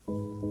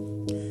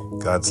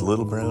God's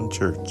Little Brown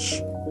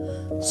Church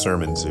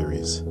sermon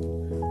series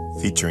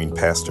featuring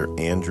Pastor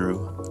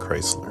Andrew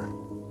Chrysler.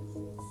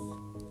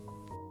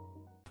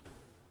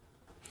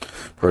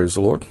 Praise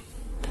the Lord.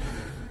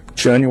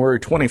 January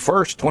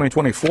 21st,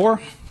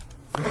 2024.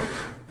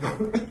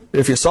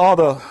 If you saw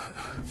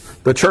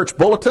the church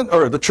bulletin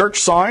or the church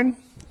sign,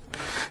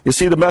 you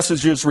see the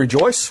message is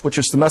rejoice, which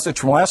is the message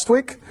from last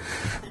week,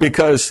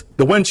 because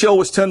the wind chill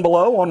was 10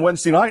 below on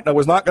Wednesday night, and I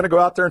was not going to go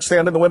out there and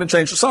stand in the wind and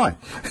change the sign.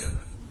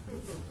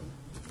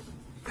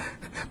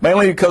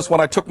 Mainly because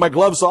when I took my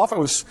gloves off, I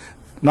was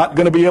not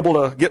going to be able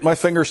to get my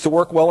fingers to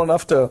work well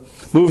enough to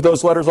move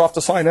those letters off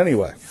the sign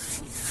anyway.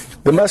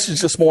 The message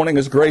this morning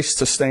is grace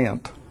to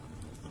stand.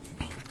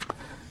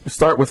 We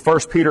start with 1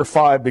 Peter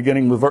 5,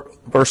 beginning with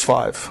verse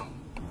 5.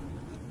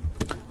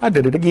 I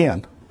did it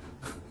again.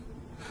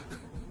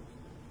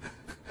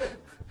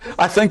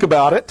 I think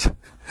about it,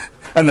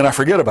 and then I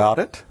forget about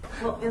it.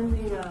 Well, in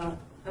the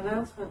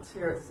announcements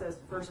here, it says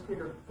 1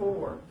 Peter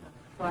 4,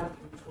 5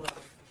 through 12.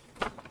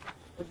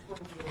 Which one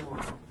do you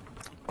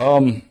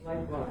want?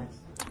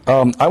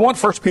 Likewise. I want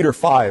 1 Peter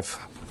 5.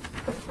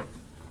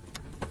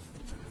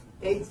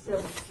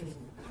 8:17.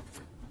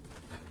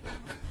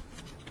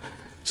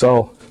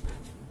 So,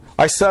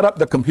 I set up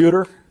the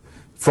computer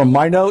from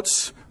my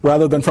notes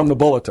rather than from the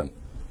bulletin.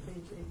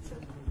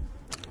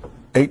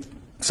 Page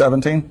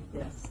 817. 8:17?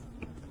 Yes.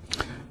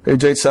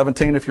 Page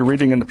 817, if you're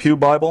reading in the Pew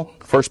Bible,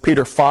 1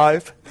 Peter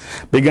 5,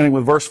 beginning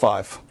with verse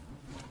 5.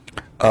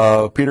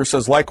 Peter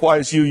says,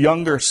 likewise, you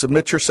younger,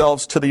 submit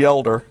yourselves to the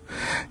elder.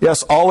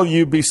 Yes, all of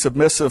you be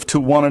submissive to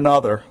one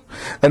another,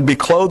 and be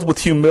clothed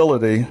with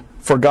humility,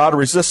 for God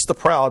resists the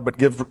proud, but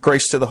gives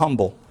grace to the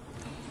humble.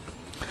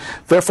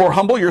 Therefore,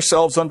 humble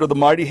yourselves under the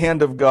mighty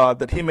hand of God,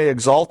 that he may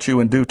exalt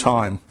you in due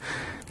time,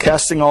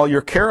 casting all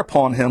your care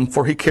upon him,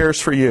 for he cares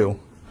for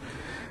you.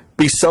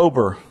 Be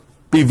sober,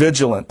 be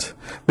vigilant,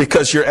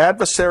 because your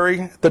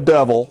adversary, the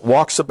devil,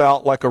 walks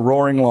about like a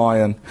roaring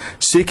lion,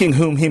 seeking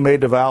whom he may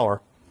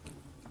devour.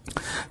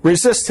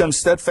 Resist him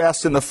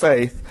steadfast in the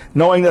faith,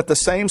 knowing that the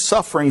same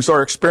sufferings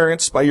are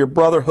experienced by your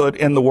brotherhood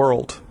in the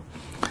world.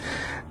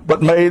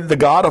 But may the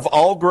God of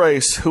all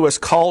grace, who has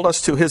called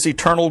us to his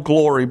eternal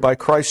glory by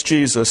Christ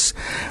Jesus,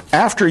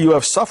 after you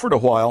have suffered a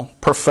while,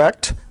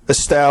 perfect,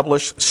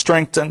 establish,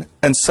 strengthen,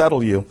 and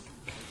settle you.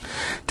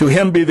 To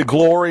him be the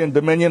glory and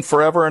dominion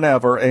forever and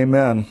ever.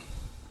 Amen.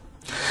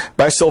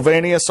 By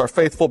Silvanus, our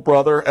faithful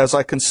brother, as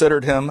I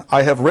considered him,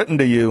 I have written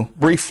to you,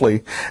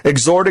 briefly,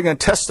 exhorting and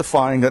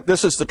testifying that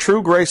this is the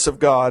true grace of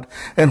God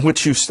in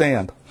which you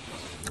stand.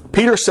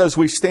 Peter says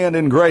we stand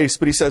in grace,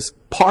 but he says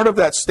part of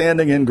that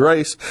standing in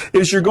grace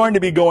is you're going to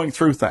be going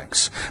through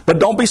things. But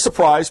don't be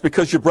surprised,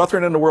 because your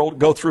brethren in the world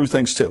go through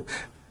things too.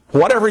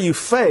 Whatever you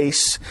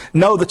face,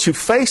 know that you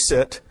face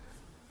it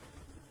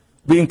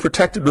being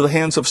protected with the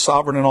hands of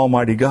sovereign and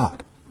almighty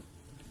God.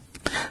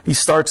 He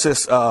starts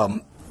this...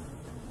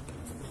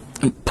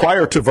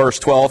 Prior to verse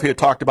 12, he had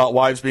talked about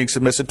wives being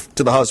submissive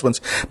to the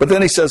husbands. But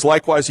then he says,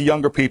 likewise, you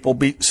younger people,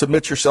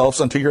 submit yourselves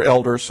unto your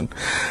elders,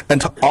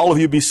 and to all of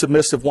you be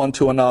submissive one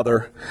to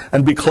another,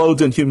 and be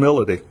clothed in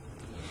humility.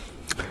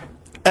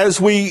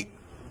 As we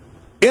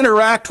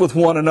interact with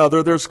one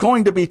another, there's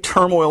going to be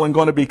turmoil and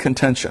going to be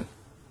contention.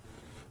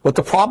 But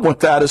the problem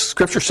with that is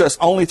Scripture says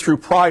only through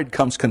pride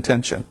comes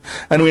contention.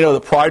 And we know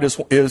that pride is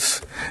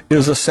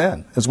a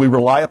sin. As we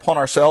rely upon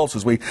ourselves,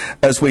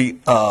 as we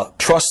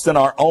trust in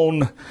our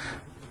own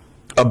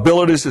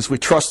abilities, as we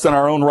trust in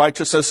our own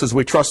righteousness, as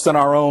we trust in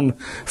our own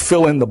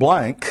fill in the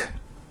blank,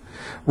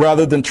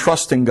 rather than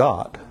trusting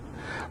God.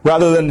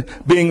 Rather than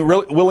being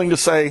willing to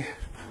say,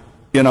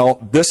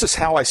 this is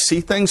how I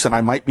see things and I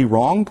might be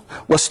wrong.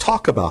 Let's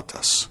talk about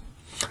this.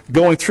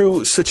 Going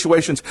through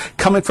situations,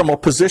 coming from a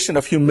position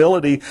of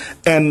humility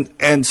and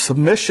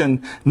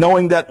submission,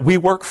 knowing that we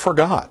work for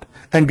God.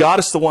 And God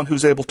is the one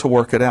who's able to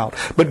work it out.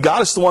 But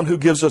God is the one who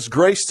gives us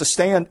grace to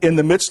stand in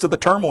the midst of the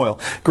turmoil.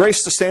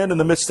 Grace to stand in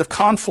the midst of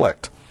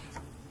conflict.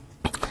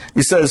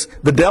 He says,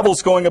 the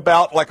devil's going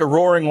about like a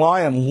roaring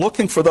lion,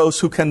 looking for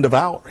those who can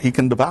devour. He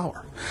can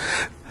devour.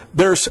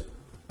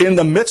 In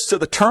the midst of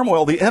the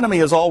turmoil, the enemy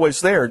is always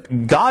there.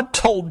 God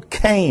told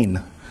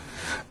Cain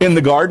in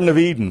the Garden of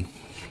Eden,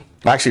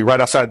 actually, right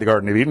outside the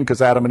Garden of Eden,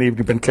 because Adam and Eve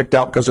have been kicked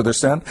out because of their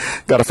sin.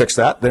 Got to fix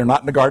that. They're not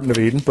in the Garden of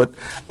Eden. But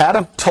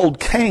God told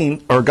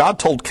Cain,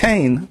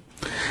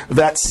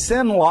 that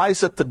sin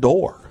lies at the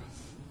door.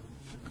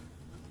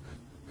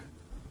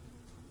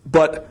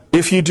 But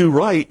if you do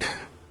right,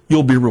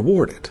 you'll be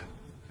rewarded.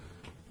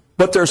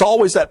 But there's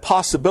always that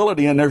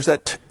possibility, and there's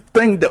that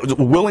thing that was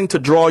willing to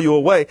draw you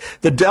away.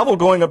 The devil,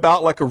 going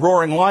about like a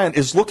roaring lion,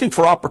 is looking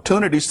for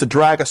opportunities to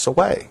drag us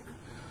away.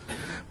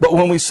 But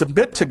when we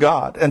submit to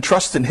God and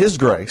trust in his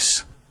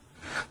grace,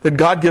 then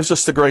God gives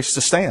us the grace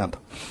to stand.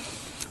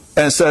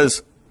 And it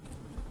says,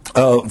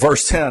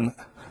 verse 10,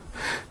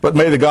 but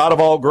may the God of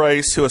all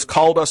grace, who has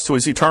called us to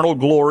his eternal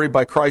glory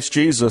by Christ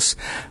Jesus,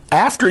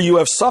 after you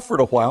have suffered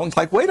a while. It's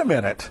like, wait a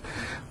minute,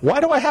 why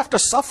do I have to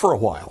suffer a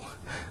while?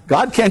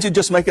 God, can't you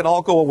just make it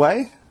all go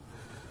away?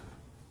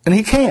 And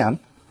he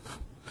can.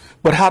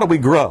 But how do we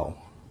grow?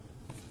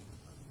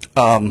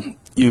 I'm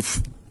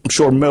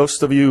sure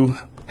most of you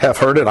have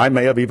heard it. I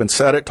may have even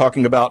said it,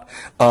 talking about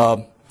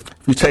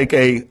you take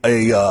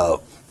a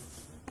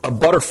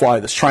butterfly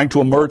that's trying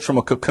to emerge from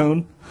a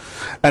cocoon,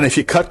 and if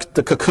you cut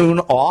the cocoon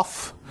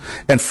off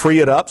and free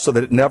it up so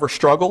that it never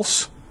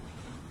struggles,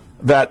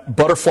 that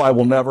butterfly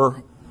will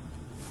never,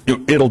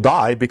 it'll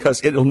die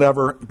because it'll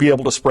never be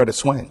able to spread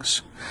its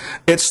wings.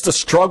 It's the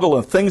struggle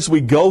and things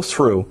we go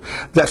through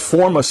that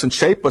form us and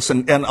shape us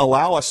and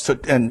allow us to,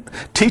 and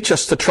teach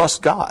us to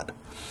trust God.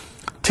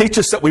 Teach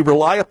us that we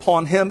rely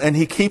upon Him and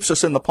He keeps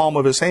us in the palm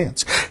of His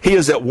hands. He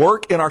is at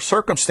work in our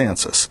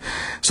circumstances.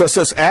 So it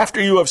says,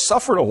 after you have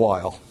suffered a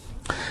while,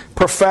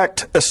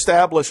 perfect,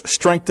 establish,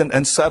 strengthen,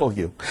 and settle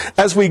you.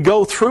 As we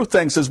go through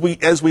things, as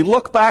we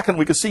look back and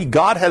we can see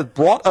God has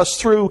brought us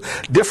through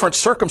different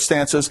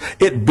circumstances,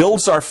 it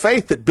builds our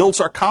faith, it builds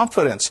our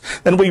confidence,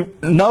 and we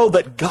know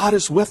that God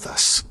is with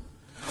us.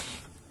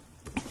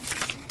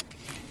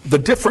 The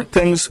different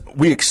things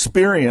we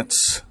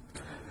experience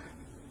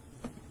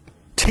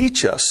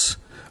teach us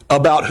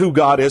about who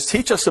God is,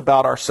 teach us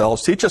about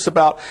ourselves, teach us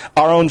about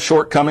our own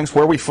shortcomings,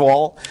 where we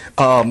fall,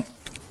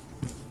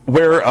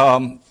 where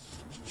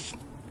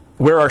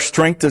our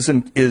strength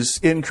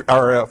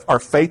our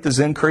faith is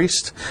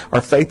increased,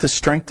 our faith is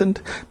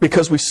strengthened,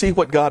 because we see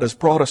what God has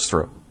brought us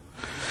through.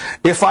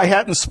 If I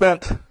hadn't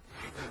spent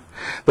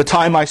the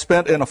time I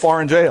spent in a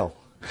foreign jail,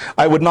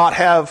 I would not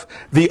have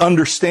the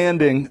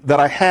understanding that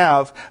I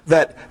have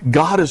that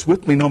God is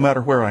with me no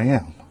matter where I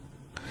am.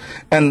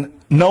 And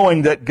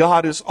knowing that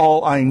God is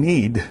all I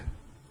need.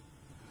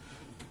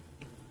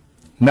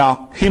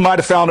 Now, He might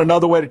have found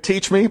another way to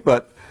teach me,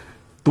 but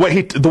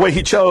the way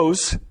He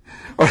chose,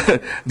 or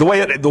the way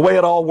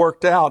it all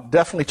worked out,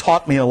 definitely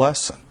taught me a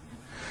lesson.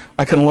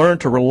 I can learn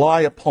to rely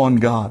upon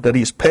God, that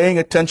He's paying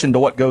attention to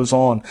what goes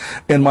on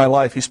in my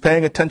life. He's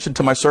paying attention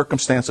to my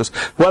circumstances,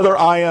 whether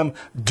I am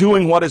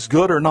doing what is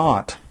good or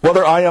not,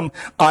 whether I am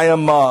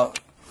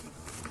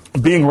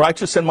being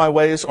righteous in my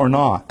ways or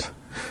not.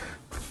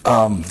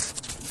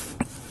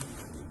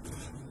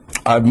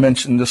 I've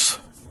mentioned this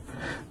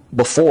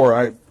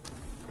before.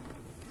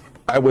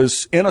 I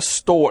was in a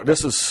store.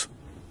 This is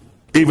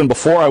even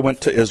before I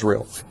went to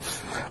Israel.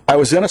 I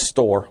was in a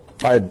store.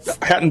 I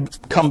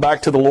hadn't come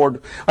back to the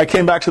Lord. I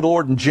came back to the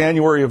Lord in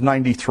January of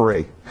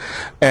 '93,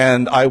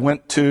 and I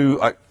went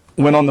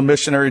on the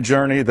missionary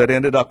journey that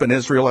ended up in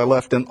Israel. I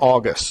left in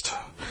August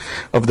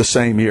of the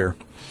same year.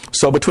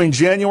 So between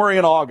January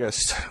and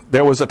August,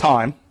 there was a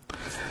time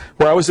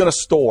where I was in a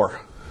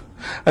store.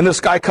 And this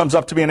guy comes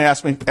up to me and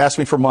asks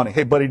me for money.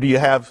 Hey, buddy, do you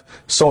have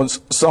so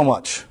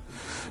much?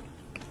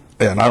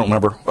 And I don't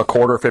remember, a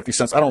quarter or 50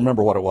 cents. I don't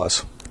remember what it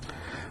was.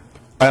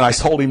 And I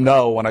told him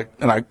no,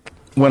 and I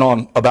went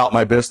on about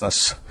my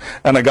business.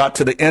 And I got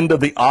to the end of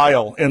the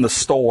aisle in the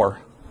store.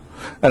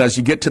 And as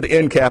you get to the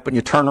end cap and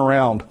you turn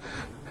around,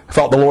 I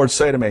felt the Lord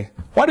say to me,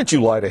 why did you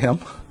lie to him?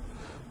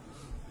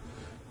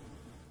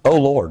 Oh,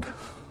 Lord.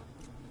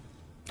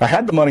 I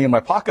had the money in my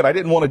pocket. I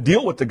didn't want to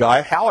deal with the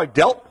guy. How I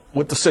dealt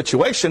with the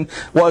situation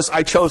was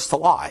I chose to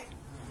lie.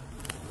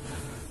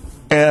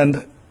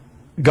 And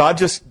God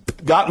just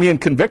got me and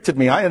convicted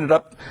me. I ended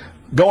up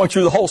going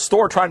through the whole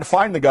store trying to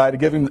find the guy to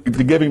give him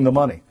the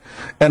money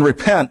and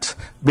repent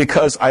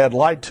because I had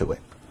lied to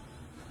him.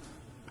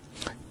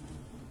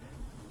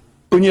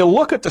 When you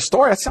look at the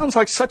story, it sounds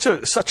like such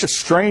a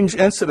strange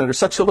incident or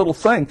such a little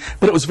thing,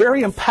 but it was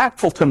very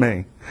impactful to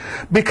me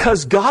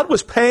because God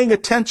was paying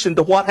attention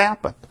to what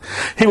happened.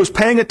 He was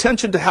paying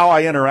attention to how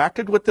I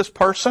interacted with this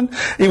person.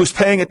 He was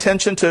paying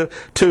attention to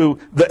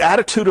the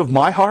attitude of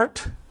my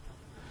heart.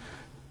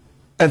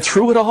 And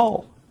through it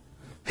all,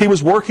 He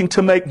was working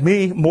to make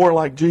me more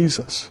like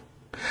Jesus,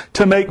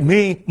 to make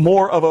me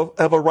more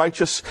of a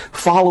righteous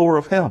follower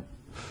of Him.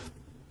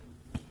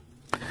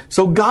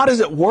 So God is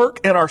at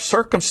work in our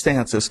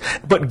circumstances,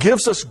 but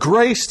gives us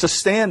grace to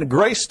stand,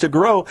 grace to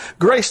grow,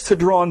 grace to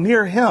draw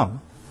near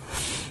Him.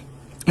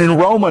 In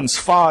Romans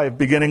 5,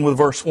 beginning with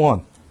verse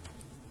 1.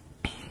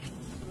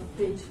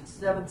 Page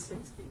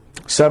 760.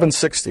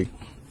 760.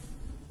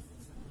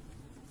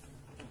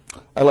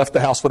 I left the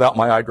house without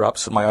my eye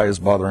drops, and my eye is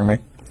bothering me.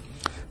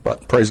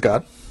 But praise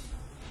God.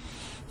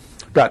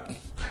 Got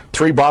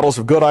 3 bottles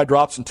of good eye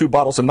drops and 2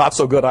 bottles of not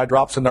so good eye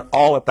drops, and they're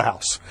all at the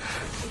house.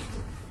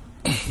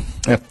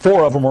 And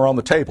 4 of them are on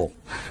the table.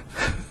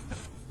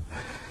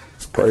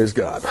 Praise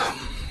God.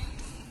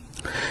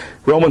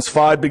 Romans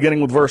 5,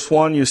 beginning with verse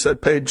 1, you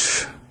said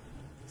page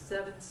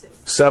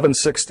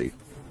 760. It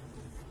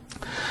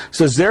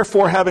says,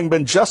 therefore, having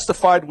been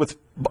justified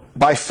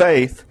by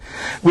faith,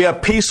 we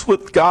have peace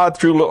with God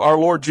through our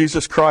Lord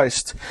Jesus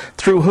Christ,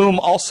 through whom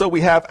also we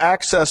have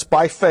access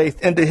by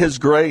faith into His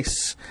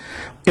grace,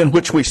 in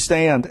which we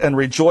stand and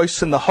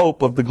rejoice in the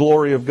hope of the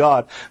glory of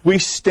God. We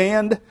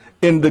stand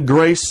in the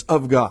grace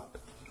of God.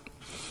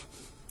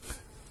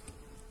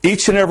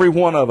 Each and every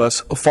one of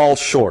us falls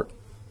short.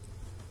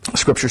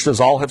 Scripture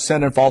says all have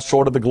sinned and fall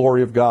short of the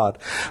glory of God.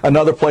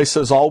 Another place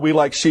says all we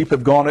like sheep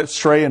have gone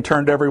astray and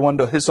turned everyone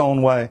to his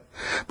own way.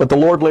 But the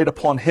Lord laid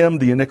upon Him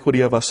the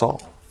iniquity of us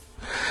all.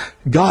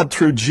 God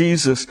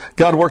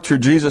worked through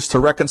Jesus to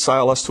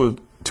reconcile us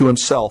to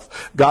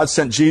himself. God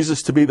sent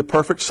Jesus to be the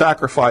perfect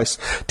sacrifice,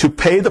 to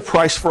pay the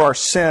price for our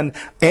sin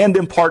and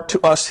impart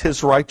to us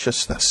his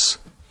righteousness.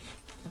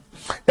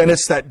 And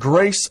it's that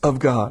grace of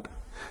God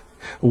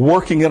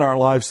working in our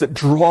lives that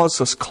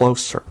draws us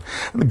closer.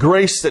 The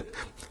grace that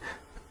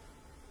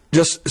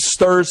just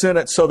stirs in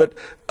it so that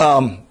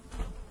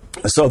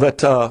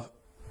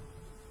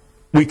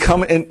we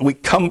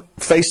come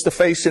face to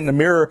face in the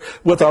mirror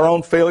with our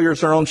own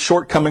failures, our own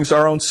shortcomings,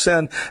 our own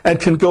sin, and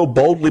can go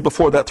boldly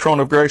before that throne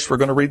of grace. We're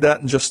going to read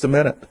that in just a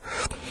minute.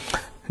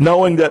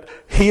 Knowing that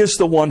he is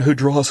the one who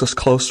draws us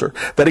closer,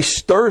 that he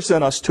stirs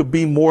in us to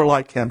be more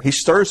like him. He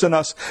stirs in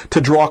us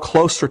to draw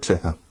closer to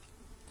him.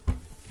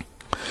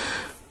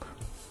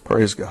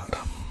 Praise God.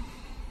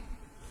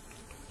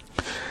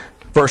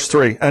 Verse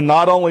 3, and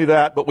not only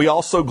that, but we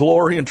also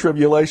glory in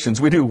tribulations.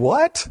 We do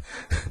what?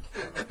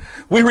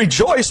 We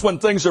rejoice when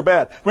things are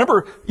bad.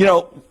 Remember,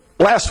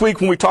 last week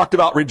when we talked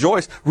about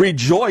rejoice in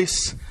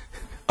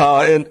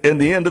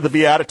the end of the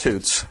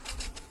Beatitudes.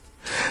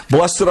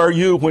 Blessed are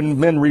you when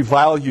men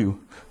revile you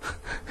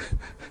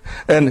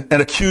and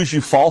accuse you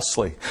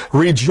falsely.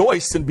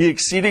 Rejoice and be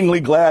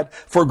exceedingly glad,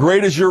 for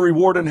great is your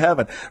reward in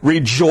heaven.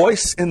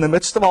 Rejoice in the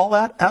midst of all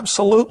that?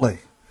 Absolutely.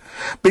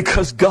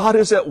 Because God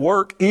is at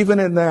work even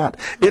in that.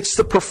 It's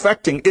the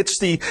perfecting. It's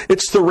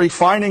the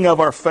refining of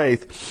our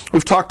faith.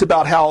 We've talked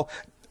about how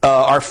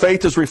our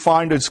faith is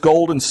refined as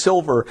gold and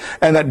silver,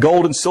 and that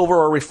gold and silver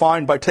are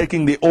refined by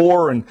taking the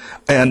ore and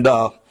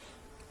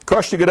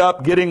crushing it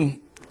up, getting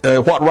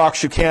what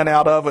rocks you can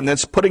out of, and then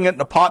putting it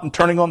in a pot and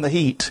turning on the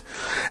heat.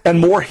 And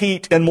more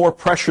heat and more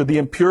pressure, the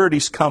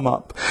impurities come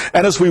up.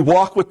 And as we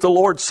walk with the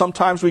Lord,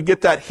 sometimes we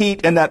get that heat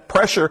and that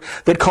pressure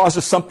that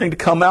causes something to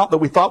come out that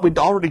we thought we'd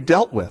already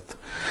dealt with.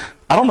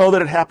 I don't know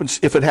that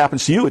if it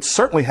happens to you. It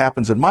certainly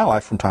happens in my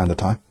life from time to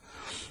time.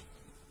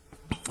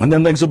 And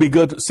then things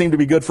will seem to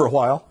be good for a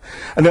while.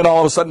 And then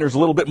all of a sudden there's a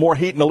little bit more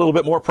heat and a little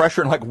bit more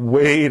pressure, and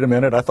wait a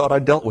minute, I thought I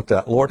dealt with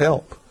that. Lord,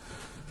 help.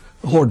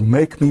 Lord,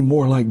 make me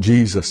more like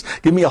Jesus.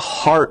 Give me a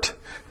heart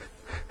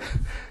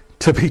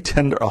to be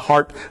tender,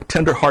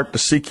 tender heart to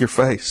seek your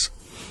face.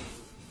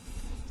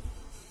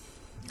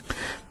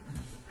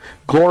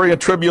 Glory in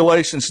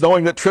tribulations,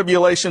 knowing that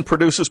tribulation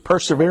produces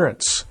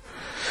perseverance.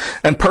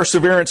 And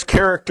perseverance,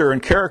 character,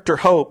 and character,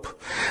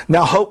 hope.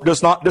 Now hope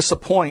does not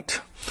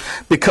disappoint,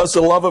 because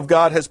the love of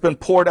God has been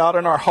poured out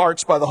in our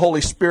hearts by the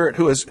Holy Spirit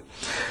who was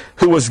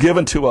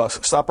given to us.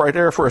 Stop right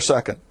there for a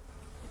second.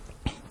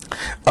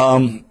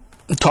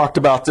 Talked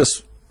about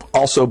this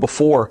also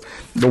before,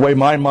 the way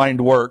my mind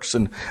works,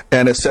 and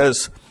it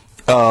says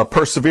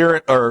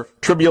perseverance or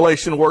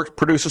tribulation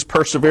produces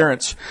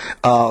perseverance.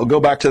 I'll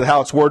go back to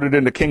how it's worded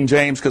into King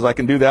James because I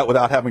can do that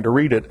without having to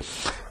read it.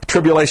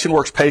 Tribulation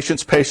works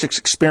patience,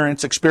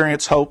 patience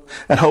experience hope,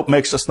 and hope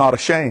makes us not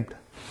ashamed.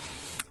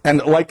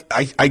 And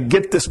I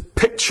get this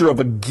picture of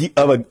a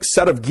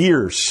set of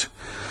gears.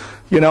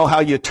 You know how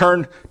you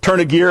turn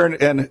a gear,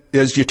 and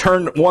as you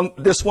turn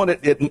this one,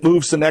 it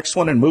moves the next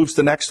one and moves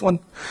the next one.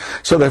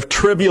 So the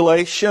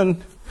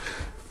tribulation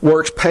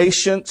works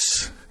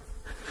patience,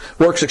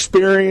 works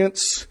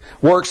experience,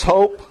 works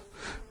hope.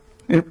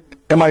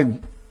 Am I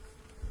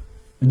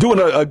doing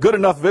a good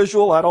enough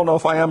visual? I don't know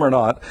if I am or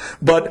not,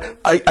 but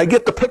I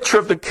get the picture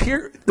of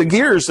the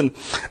gears, and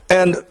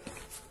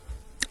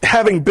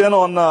having been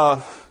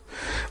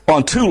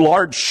on two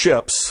large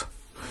ships.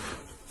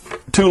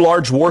 Two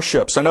large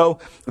warships. I know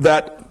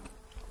that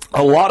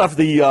a lot of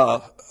the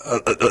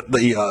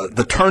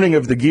turning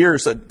of the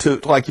gears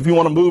if you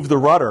want to move the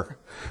rudder,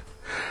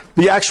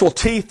 the actual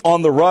teeth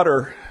on the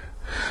rudder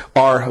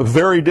are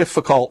very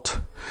difficult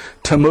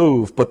to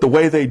move. But the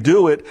way they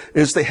do it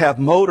is they have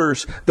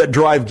motors that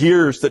drive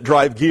gears, that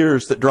drive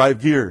gears, that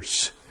drive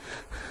gears.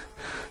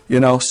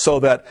 So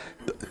that,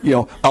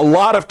 a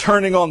lot of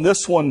turning on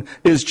this one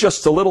is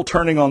just a little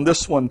turning on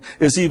this one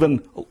is even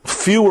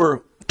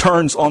fewer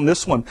turns on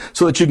this one,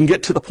 so that you can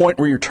get to the point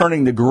where you're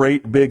turning the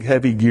great big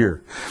heavy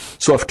gear.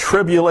 So if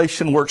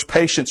tribulation works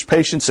patience,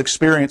 patience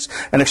experience,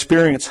 and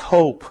experience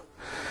hope,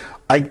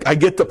 I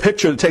get the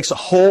picture. It takes a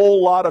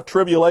whole lot of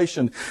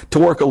tribulation to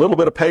work a little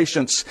bit of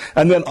patience,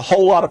 and then a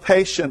whole lot of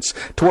patience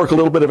to work a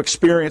little bit of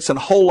experience, and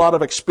a whole lot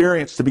of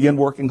experience to begin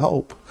working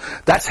hope.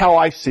 That's how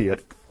I see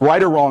it.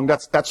 Right or wrong,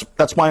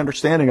 that's my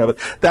understanding of it.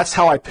 That's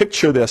how I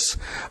picture this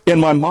in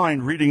my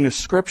mind reading this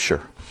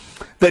scripture.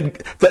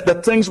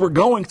 That things we're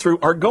going through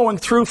are going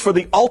through for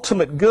the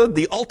ultimate good,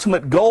 the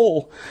ultimate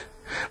goal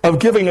of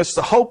giving us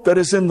the hope that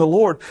is in the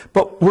Lord.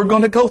 But we're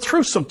going to go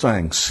through some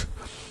things.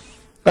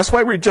 That's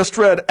why we just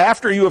read,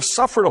 after you have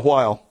suffered a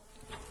while.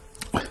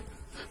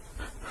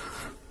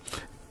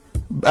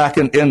 Back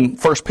in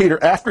 1 Peter,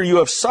 after you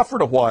have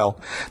suffered a while,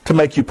 to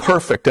make you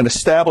perfect and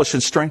establish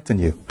and strengthen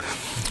you.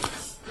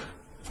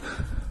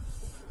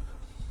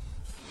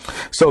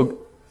 So,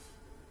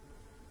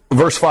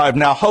 verse 5,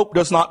 now hope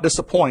does not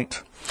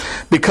disappoint,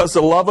 because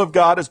the love of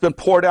God has been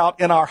poured out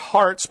in our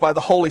hearts by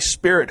the Holy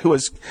Spirit who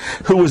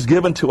was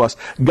given to us.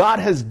 God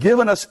has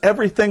given us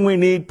everything we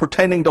need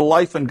pertaining to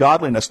life and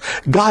godliness.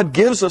 God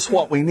gives us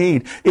what we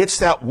need. It's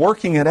that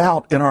working it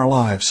out in our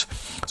lives.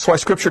 That's why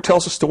Scripture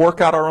tells us to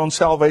work out our own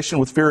salvation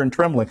with fear and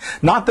trembling.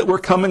 Not that we're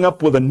coming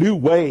up with a new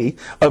way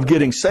of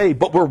getting saved,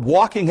 but we're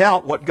walking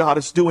out what God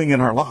is doing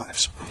in our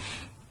lives.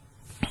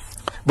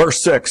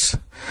 Verse 6,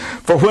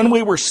 for when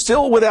we were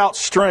still without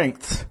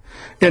strength,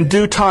 in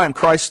due time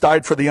Christ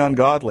died for the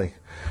ungodly.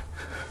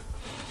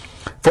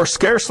 For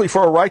scarcely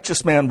for a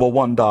righteous man will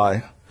one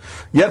die,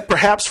 yet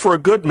perhaps for a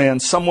good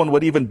man someone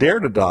would even dare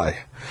to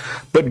die.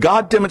 But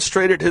God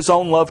demonstrated His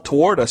own love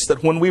toward us,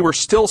 that when we were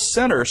still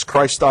sinners,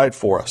 Christ died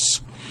for us.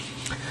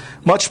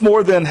 Much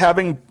more than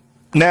having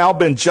now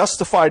been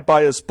justified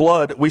by His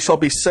blood, we shall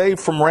be saved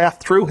from wrath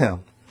through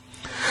Him.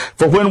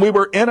 For when we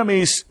were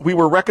enemies, we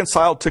were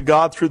reconciled to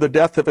God through the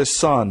death of His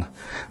Son.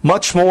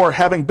 Much more,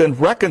 having been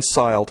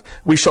reconciled,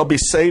 we shall be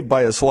saved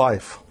by His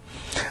life.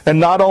 And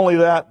not only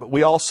that, but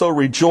we also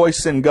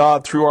rejoice in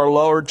God through our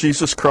Lord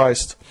Jesus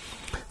Christ,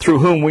 through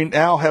whom we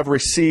now have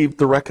received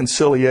the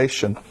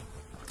reconciliation.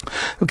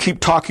 We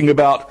keep talking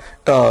about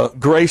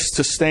grace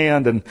to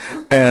stand,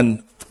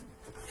 and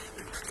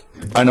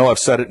I know I've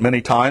said it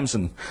many times,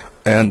 and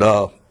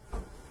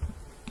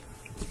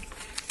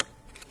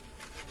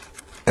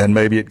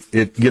maybe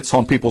it gets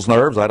on people's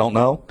nerves, I don't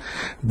know.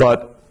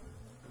 But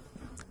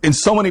in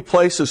so many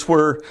places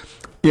where,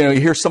 you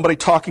hear somebody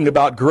talking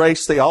about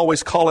grace, they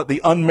always call it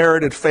the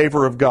unmerited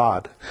favor of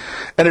God.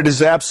 And it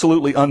is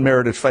absolutely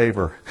unmerited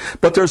favor.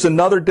 But there's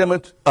another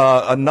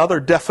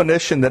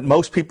definition that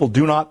most people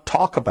do not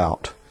talk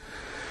about.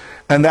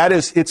 And that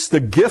is, it's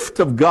the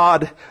gift of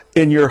God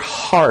in your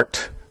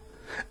heart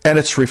and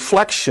its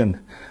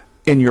reflection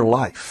in your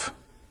life.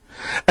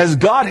 As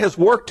God has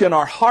worked in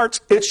our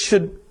hearts, it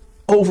should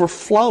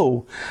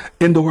overflow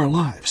into our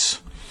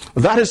lives.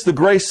 That is the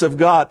grace of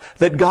God,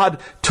 that God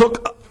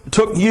took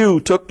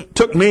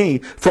me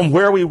from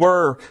where we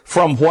were,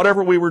 from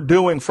whatever we were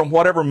doing, from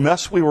whatever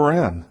mess we were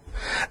in,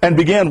 and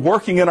began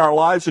working in our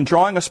lives and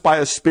drawing us by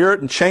His Spirit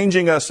and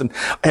changing us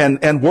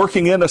and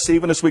working in us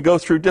even as we go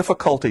through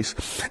difficulties.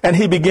 And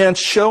He began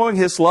showing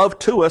His love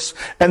to us,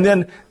 and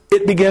then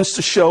it begins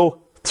to show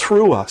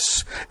through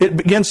us. It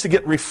begins to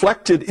get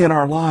reflected in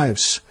our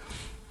lives,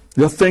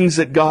 the things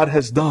that God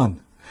has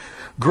done.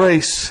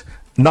 Grace,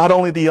 not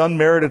only the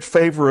unmerited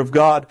favor of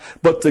God,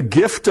 but the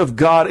gift of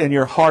God in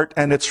your heart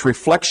and its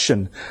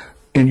reflection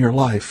in your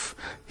life.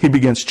 He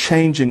begins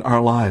changing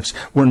our lives.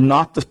 We're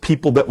not the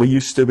people that we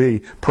used to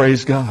be.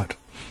 Praise God.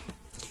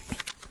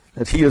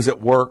 That He is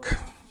at work.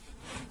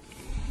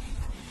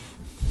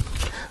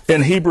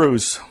 In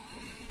Hebrews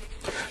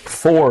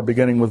 4,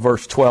 beginning with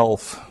verse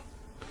 12.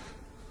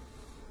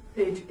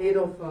 Page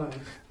 805.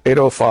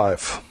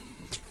 805.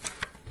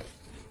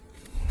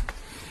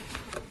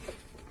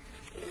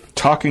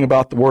 Talking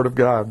about the Word of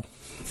God.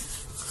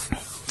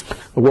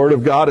 The Word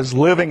of God is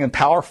living and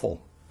powerful,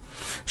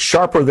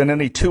 sharper than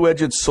any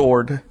two-edged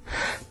sword,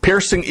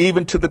 piercing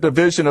even to the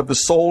division of the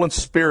soul and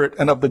spirit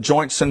and of the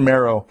joints and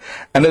marrow,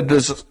 and a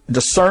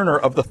discerner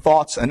of the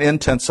thoughts and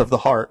intents of the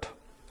heart.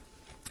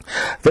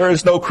 There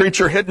is no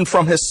creature hidden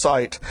from His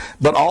sight,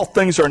 but all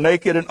things are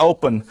naked and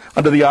open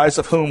unto the eyes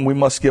of whom we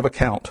must give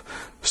account.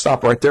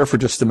 Stop right there for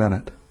just a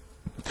minute.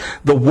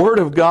 The Word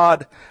of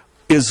God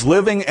is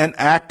living and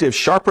active,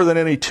 sharper than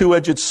any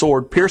two-edged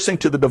sword, piercing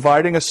to the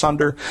dividing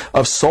asunder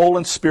of soul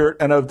and spirit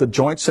and of the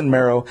joints and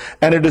marrow,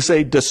 and it is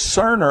a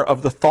discerner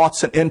of the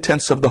thoughts and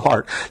intents of the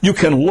heart. You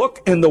can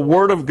look in the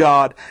Word of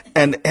God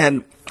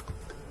and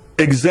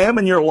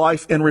examine your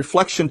life in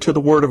reflection to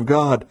the Word of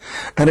God,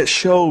 and it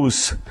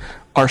shows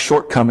our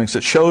shortcomings.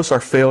 It shows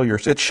our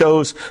failures. It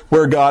shows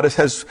where God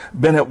has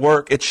been at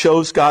work. It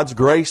shows God's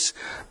grace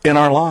in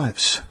our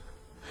lives.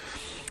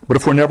 But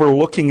if we're never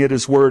looking at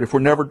His Word, if we're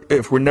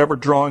never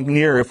drawing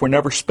near, if we're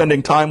never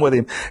spending time with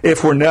Him,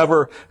 if we're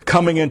never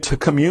coming into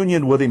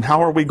communion with Him,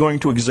 how are we going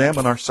to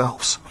examine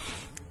ourselves?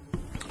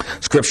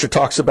 Scripture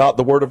talks about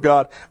the Word of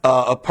God,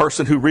 a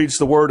person who reads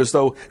the Word as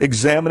though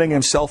examining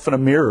himself in a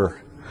mirror.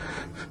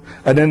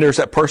 And then there's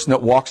that person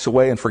that walks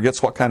away and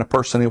forgets what kind of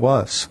person he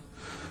was.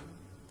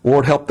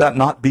 Lord, help that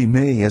not be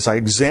me as I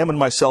examine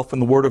myself in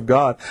the Word of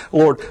God.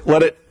 Lord,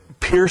 let it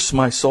pierce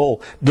my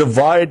soul,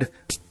 divide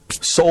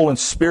soul and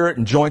spirit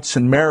and joints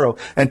and marrow,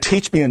 and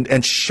teach me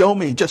and show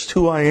me just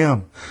who I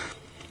am,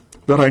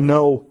 that I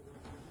know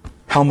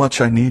how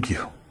much I need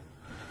You.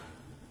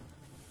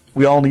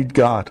 We all need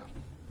God.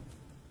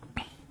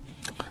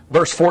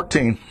 Verse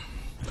 14.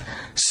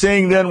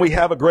 Seeing then we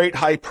have a great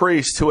high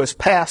priest who has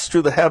passed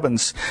through the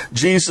heavens,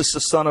 Jesus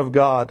the Son of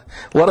God,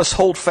 let us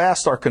hold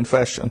fast our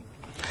confession.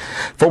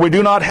 For we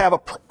do not have a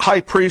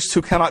high priest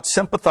who cannot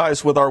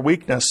sympathize with our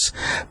weakness,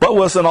 but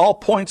was in all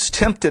points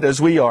tempted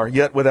as we are,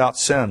 yet without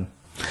sin.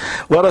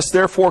 Let us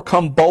therefore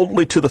come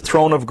boldly to the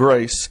throne of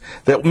grace,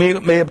 that we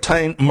may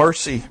obtain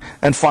mercy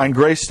and find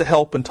grace to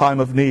help in time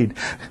of need.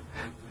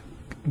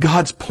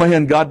 God's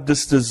plan,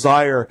 God's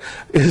desire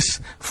is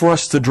for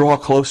us to draw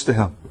close to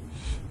Him.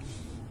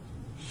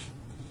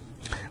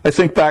 I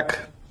think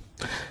back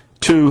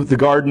to the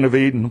Garden of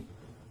Eden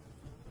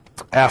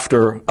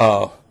after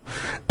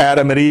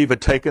Adam and Eve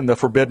had taken the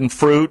forbidden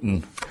fruit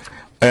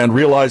and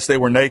realized they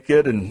were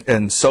naked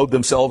and sewed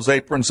themselves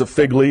aprons of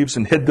fig leaves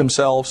and hid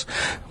themselves.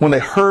 When they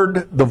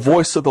heard the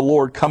voice of the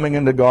Lord coming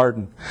in the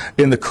garden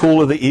in the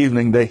cool of the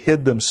evening, they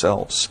hid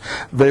themselves.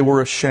 They were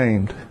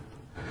ashamed.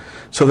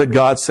 So that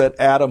God said,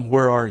 Adam,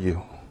 where are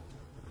you?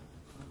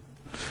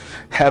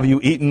 Have you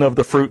eaten of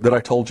the fruit that I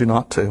told you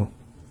not to?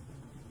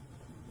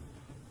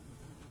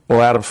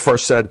 Well, Adam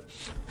first said,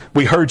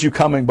 we heard you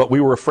coming, but we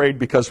were afraid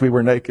because we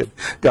were naked.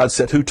 God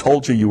said, who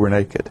told you you were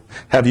naked?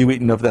 Have you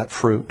eaten of that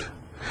fruit?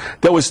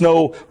 There was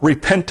no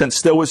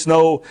repentance. There was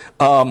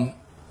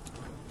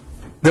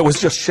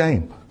just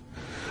shame.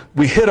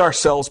 We hid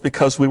ourselves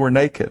because we were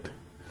naked.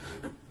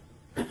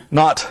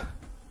 Not,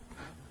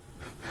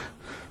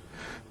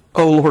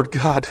 oh Lord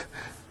God,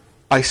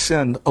 I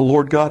sinned. Oh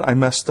Lord God, I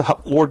messed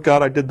up. Lord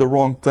God, I did the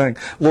wrong thing.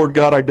 Lord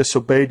God, I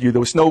disobeyed you.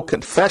 There was no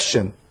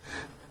confession.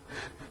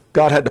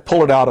 God had to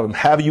pull it out of him.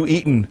 Have you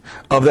eaten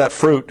of that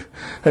fruit?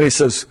 And he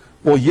says,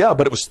 well, yeah,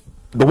 but it was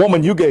the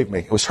woman you gave me.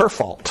 It was her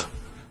fault.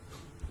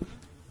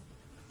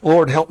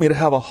 Lord, help me to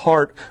have a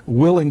heart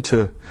willing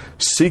to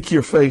seek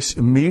your face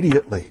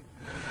immediately,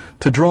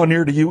 to draw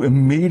near to you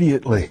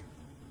immediately.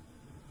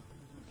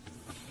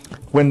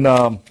 When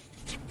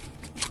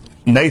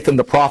Nathan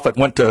the prophet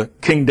went to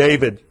King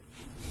David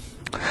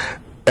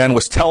and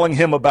was telling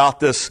him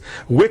about this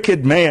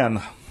wicked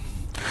man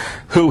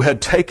who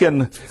had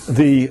taken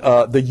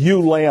the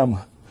ewe lamb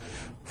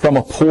from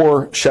a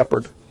poor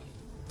shepherd.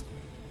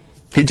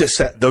 He just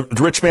said the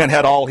rich man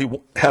had all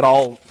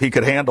he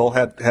could handle,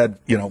 had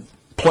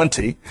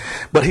plenty,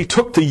 but he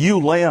took the ewe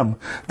lamb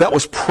that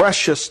was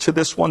precious to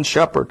this one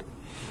shepherd.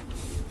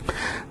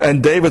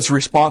 And David's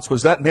response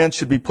was, that man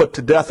should be put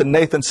to death. And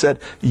Nathan said,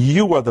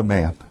 you are the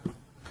man.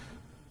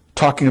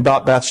 Talking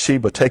about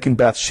Bathsheba, taking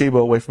Bathsheba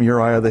away from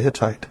Uriah the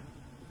Hittite.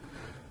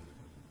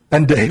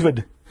 And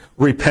David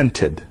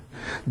repented.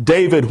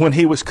 David, when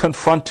he was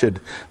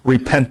confronted,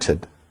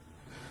 repented.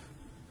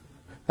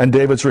 And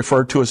David's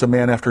referred to as a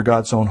man after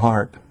God's own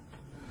heart.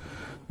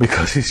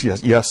 Because he's,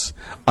 yes,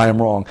 I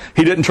am wrong.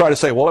 He didn't try to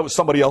say, well, it was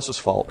somebody else's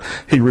fault.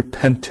 He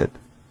repented.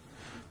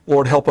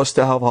 Lord, help us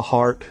to have a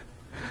heart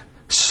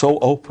so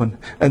open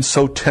and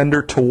so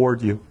tender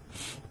toward you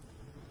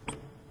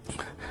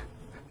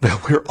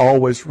that we're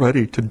always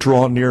ready to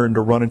draw near and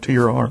to run into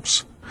your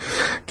arms.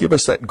 Give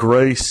us that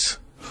grace.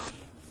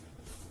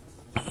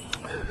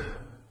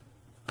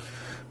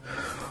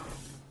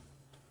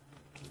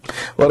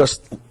 Let us,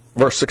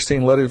 verse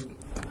 16, let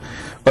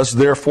us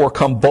therefore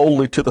come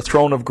boldly to the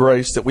throne of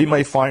grace that we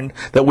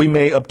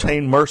may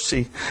obtain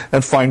mercy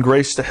and find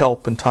grace to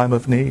help in time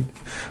of need.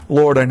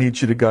 Lord, I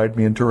need you to guide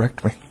me and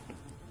direct me.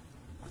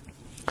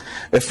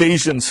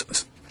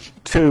 Ephesians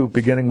 2,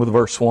 beginning with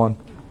verse 1.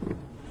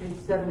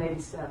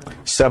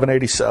 787.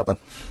 787.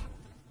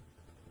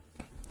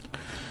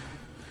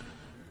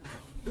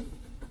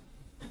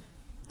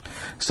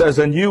 Says,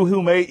 and you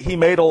he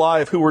made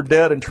alive who were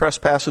dead in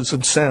trespasses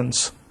and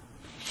sins,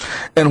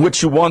 in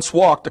which you once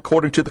walked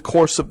according to the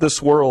course of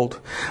this world,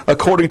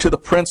 according to the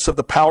prince of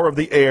the power of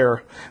the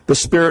air, the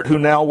spirit who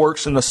now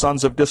works in the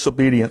sons of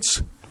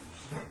disobedience,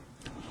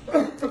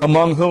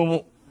 among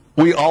whom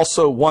we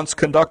also once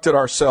conducted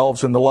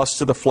ourselves in the lusts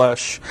of the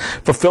flesh,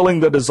 fulfilling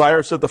the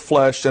desires of the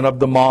flesh and of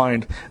the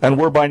mind, and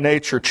were by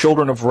nature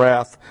children of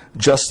wrath,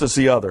 just as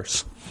the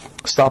others.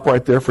 Stop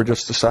right there for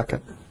just a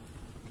second.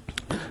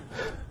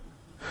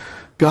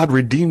 God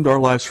redeemed our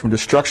lives from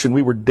destruction.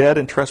 We were dead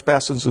in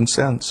trespasses and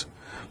sins.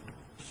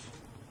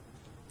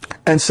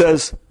 And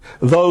says,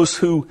 those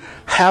who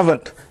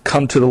haven't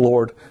come to the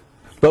Lord,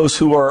 those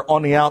who are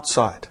on the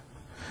outside,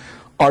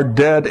 are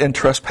dead in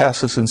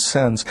trespasses and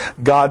sins.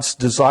 God's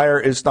desire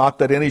is not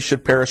that any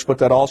should perish, but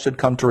that all should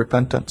come to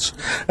repentance.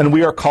 And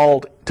we are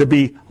called to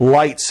be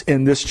lights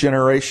in this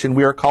generation.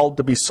 We are called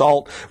to be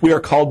salt. We are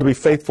called to be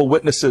faithful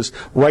witnesses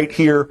right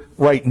here,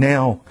 right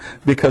now,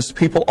 because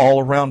people all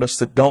around us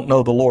that don't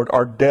know the Lord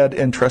are dead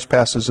in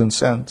trespasses and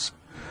sins.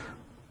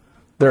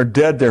 They're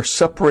dead. They're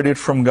separated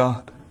from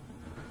God.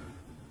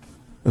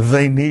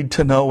 They need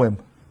to know Him.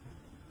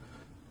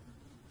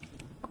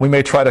 We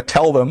may try to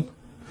tell them,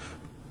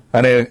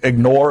 and they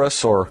ignore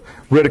us or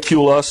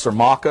ridicule us or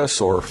mock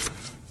us or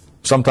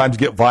sometimes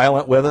get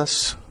violent with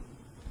us.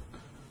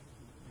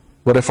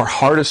 But if our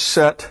heart is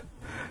set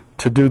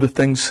to do the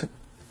things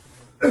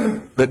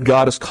that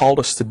God has called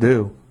us to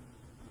do,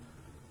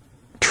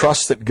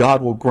 trust that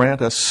God will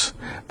grant us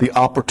the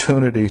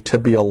opportunity to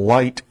be a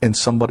light in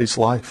somebody's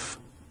life.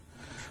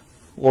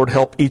 Lord,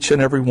 help each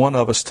and every one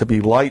of us to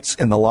be lights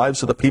in the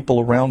lives of the people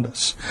around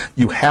us.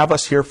 You have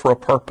us here for a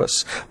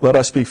purpose. Let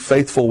us be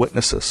faithful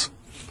witnesses.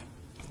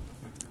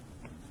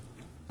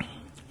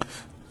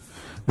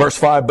 Verse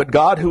 5, but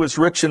God, who is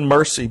rich in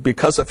mercy,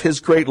 because of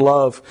His great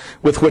love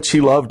with which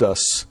He loved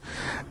us,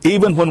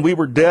 even when we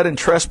were dead in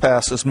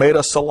trespasses, made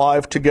us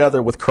alive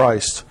together with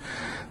Christ.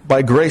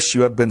 By grace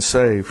you have been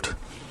saved,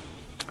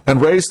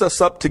 and raised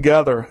us up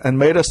together, and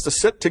made us to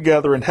sit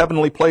together in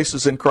heavenly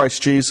places in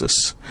Christ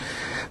Jesus,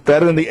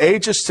 that in the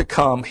ages to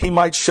come he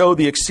might show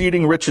the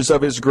exceeding riches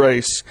of his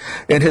grace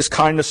and his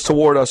kindness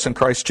toward us in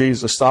Christ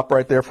Jesus. Stop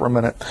right there for a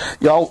minute.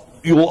 Y'all,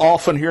 you will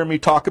often hear me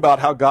talk about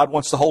how God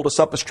wants to hold us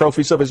up as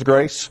trophies of his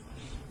grace.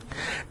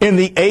 In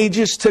the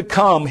ages to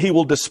come, he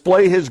will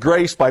display his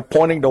grace by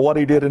pointing to what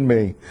he did in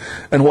me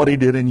and what he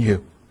did in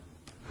you.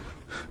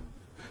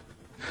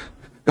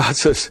 God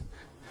says,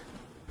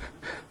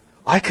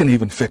 I can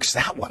even fix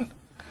that one.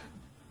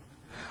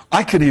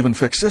 I can even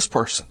fix this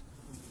person.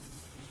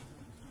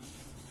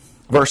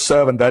 Verse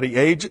 7, that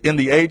in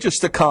the ages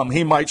to come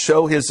he might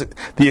show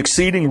the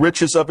exceeding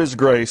riches of his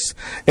grace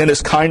and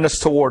his kindness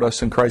toward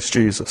us in Christ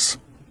Jesus.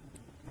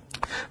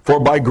 For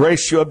by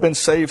grace you have been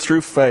saved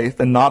through faith,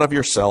 and not of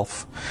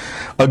yourself,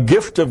 a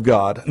gift of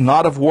God,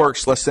 not of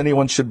works, lest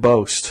anyone should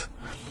boast.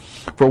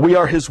 For we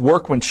are his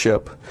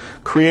workmanship,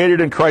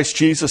 created in Christ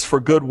Jesus for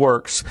good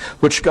works,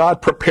 which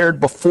God prepared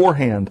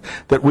beforehand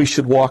that we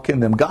should walk in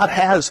them. God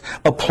has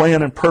a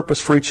plan and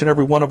purpose for each and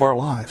every one of our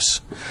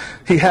lives.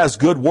 He has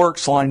good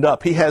works lined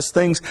up. He has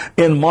things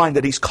in mind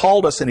that he's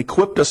called us and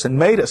equipped us and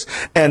made us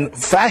and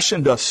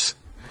fashioned us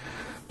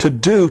to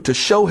do, to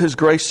show his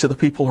grace to the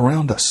people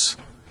around us.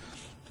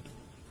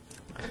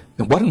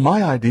 It wasn't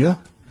my idea.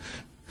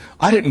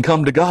 I didn't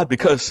come to God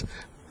because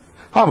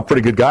I'm a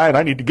pretty good guy and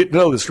I need to get to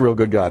know this real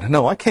good God.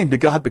 No, I came to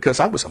God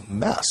because I was a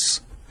mess.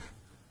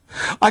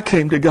 I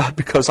came to God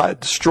because I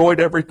had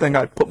destroyed everything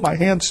I'd put my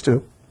hands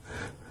to.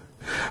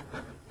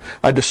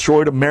 I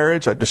destroyed a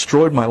marriage. I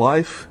destroyed my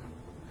life.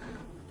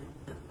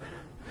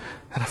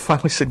 And I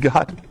finally said,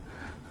 God,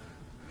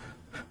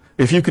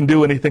 if you can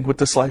do anything with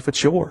this life,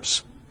 it's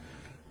yours.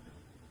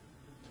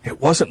 It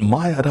wasn't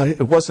my idea.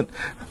 It wasn't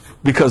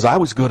because I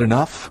was good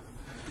enough.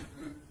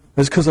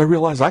 It's because I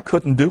realized I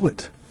couldn't do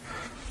it.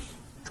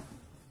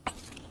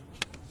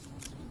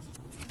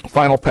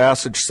 Final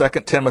passage, 2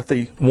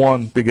 Timothy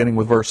 1, beginning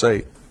with verse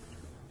 8.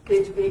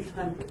 Page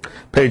 800.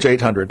 Page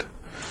 800.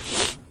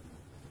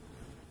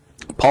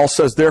 Paul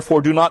says,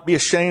 therefore do not be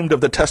ashamed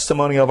of the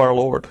testimony of our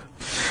Lord,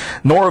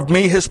 nor of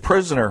me his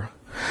prisoner,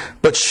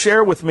 but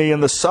share with me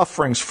in the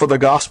sufferings for the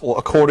gospel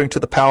according to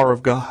the power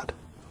of God,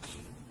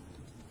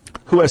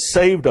 who has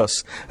saved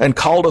us and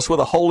called us with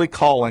a holy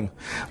calling,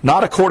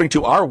 not according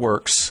to our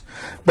works,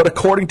 but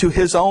according to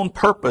his own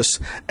purpose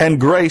and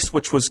grace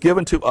which was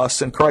given to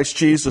us in Christ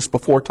Jesus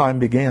before time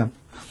began.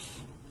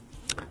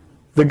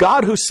 The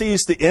God who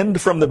sees the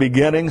end from the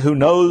beginning, who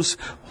knows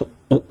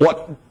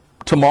what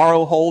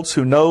tomorrow holds,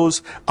 who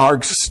knows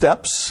our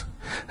steps,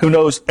 who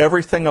knows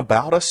everything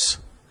about us,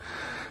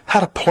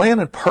 had a plan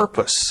and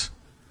purpose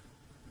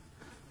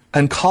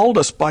and called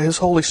us by his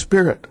Holy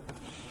Spirit.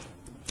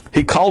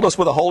 He called us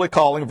with a holy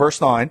calling,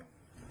 verse 9,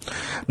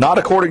 not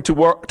according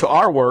to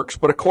our works,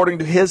 but according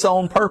to his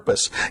own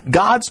purpose.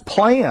 God's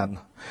plan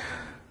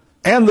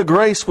and the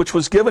grace which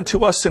was given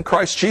to us in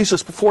Christ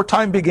Jesus before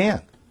time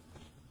began.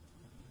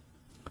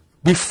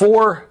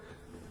 Before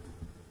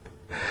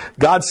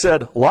God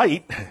said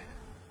light,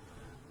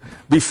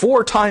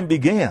 before time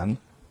began,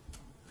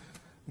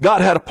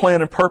 God had a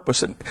plan and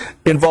purpose. It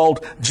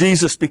involved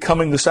Jesus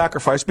becoming the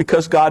sacrifice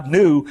because God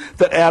knew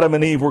that Adam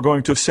and Eve were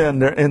going to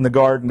sin in the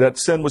garden, that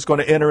sin was going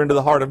to enter into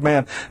the heart of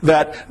man,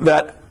 that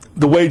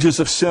the wages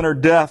of sin are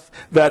death,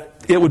 that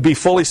it would be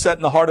fully set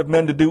in the heart of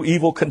men to do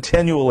evil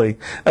continually,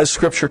 as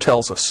Scripture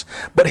tells us.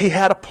 But he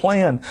had a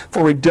plan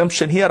for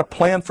redemption. He had a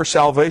plan for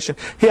salvation.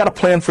 He had a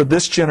plan for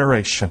this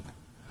generation.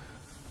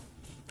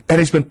 And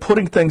he's been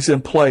putting things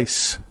in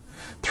place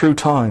through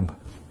time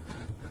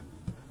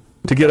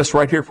to get us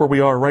right here where we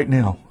are right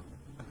now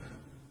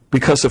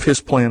because of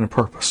his plan and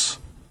purpose.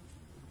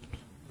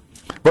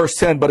 Verse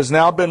 10, but has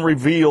now been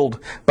revealed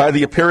by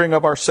the appearing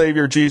of our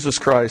Savior Jesus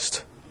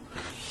Christ,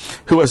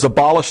 who has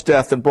abolished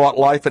death and brought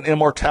life and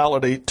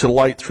immortality to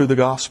light through the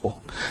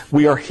gospel.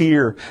 We are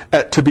here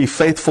to be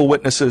faithful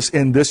witnesses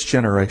in this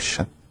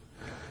generation.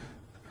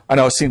 I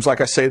know it seems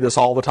like I say this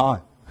all the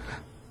time.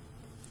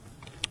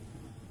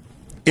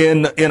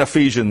 In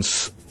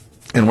Ephesians,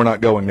 and we're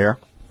not going there,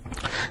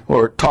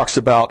 where it talks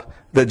about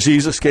that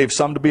Jesus gave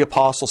some to be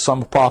apostles,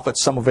 some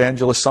prophets, some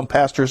evangelists, some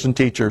pastors and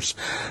teachers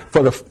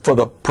for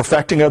the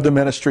perfecting of the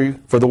ministry,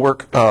 for the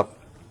work,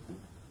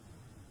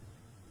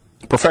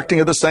 perfecting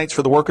of the saints,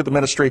 for the work of the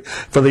ministry,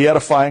 for the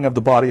edifying of the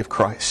body of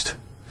Christ,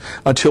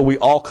 until we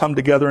all come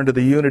together into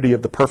the unity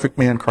of the perfect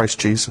man, Christ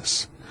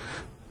Jesus.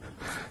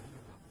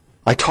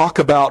 I talk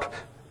about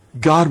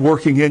God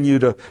working in you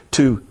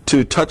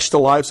to touch the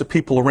lives of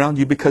people around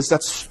you because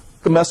that's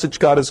the message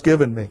God has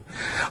given me.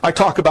 I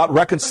talk about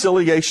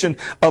reconciliation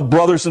of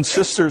brothers and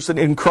sisters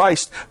in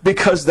Christ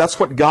because that's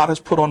what God has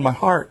put on my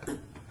heart.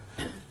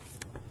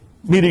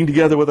 Meeting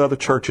together with other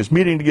churches,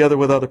 meeting together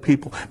with other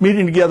people,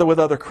 meeting together with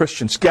other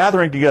Christians,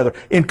 gathering together,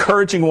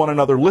 encouraging one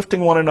another,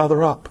 lifting one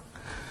another up.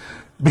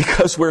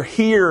 Because we're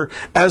here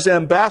as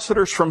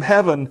ambassadors from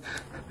heaven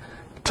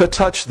to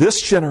touch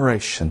this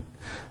generation,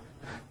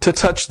 to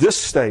touch this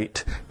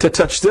state, to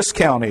touch this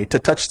county, to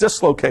touch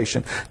this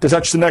location, to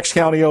touch the next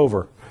county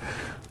over,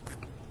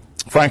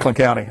 Franklin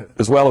County,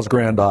 as well as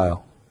Grand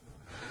Isle,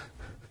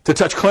 to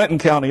touch Clinton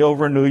County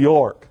over in New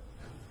York,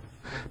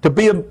 to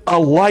be a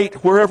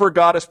light wherever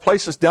God has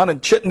placed us, down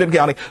in Chittenden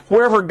County,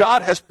 wherever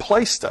God has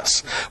placed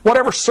us.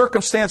 Whatever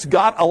circumstance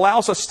God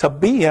allows us to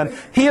be in,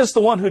 He is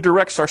the one who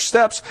directs our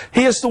steps.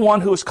 He is the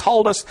one who has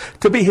called us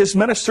to be His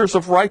ministers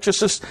of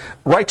righteousness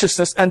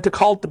and to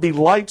call to be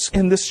lights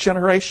in this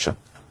generation.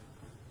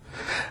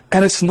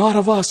 And it's not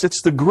of us.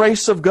 It's the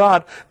grace of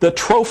God, the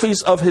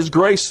trophies of His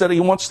grace that He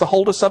wants to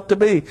hold us up to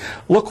be.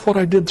 Look what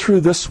I did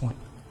through this one.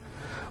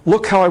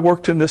 Look how I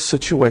worked in this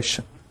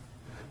situation.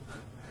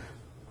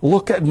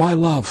 Look at my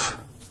love.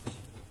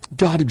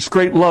 God's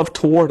great love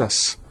toward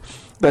us,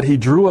 that He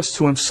drew us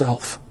to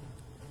Himself,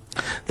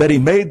 that He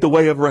made the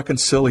way of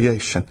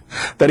reconciliation,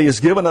 that He has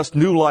given us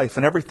new life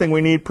and everything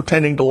we need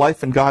pertaining to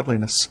life and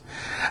godliness,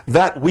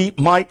 that we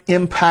might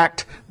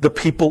impact the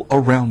people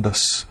around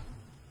us.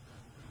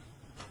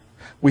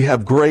 We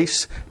have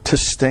grace to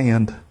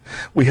stand.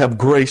 We have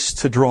grace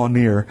to draw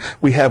near.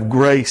 We have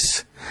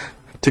grace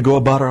to go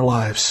about our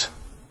lives,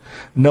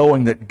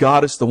 knowing that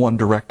God is the one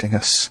directing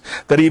us.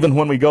 That even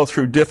when we go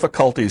through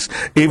difficulties,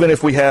 even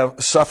if we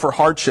suffer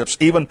hardships,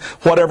 even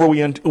whatever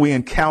we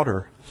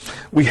encounter,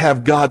 we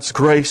have God's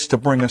grace to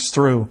bring us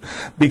through,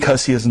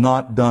 because He is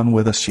not done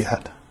with us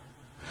yet.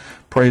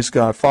 Praise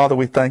God. Father,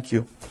 we thank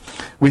You.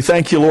 We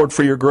thank You, Lord,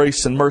 for Your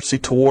grace and mercy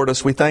toward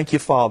us. We thank You,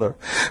 Father,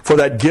 for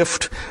that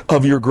gift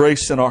of Your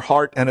grace in our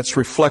heart and its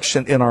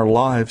reflection in our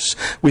lives.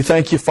 We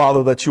thank You,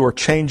 Father, that You are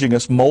changing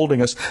us,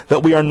 molding us,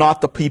 that we are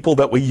not the people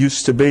that we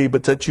used to be,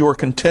 but that You are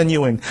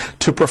continuing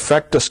to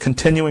perfect us,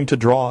 continuing to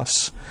draw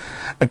us,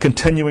 and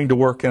continuing to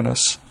work in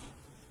us.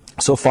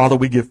 So, Father,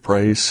 we give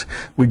praise.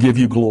 We give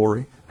You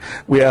glory.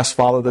 We ask,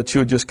 Father, that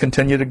You would just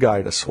continue to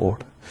guide us,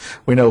 Lord.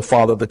 We know,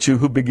 Father, that You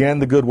who began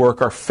the good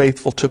work are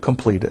faithful to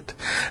complete it.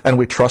 And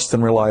we trust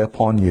and rely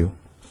upon You.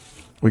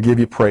 We give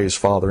You praise,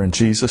 Father, in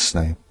Jesus'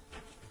 name.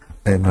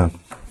 Amen.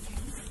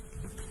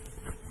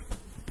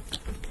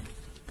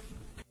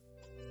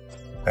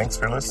 Thanks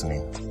for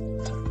listening.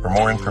 For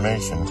more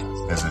information,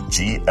 visit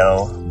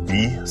glbcvt.org.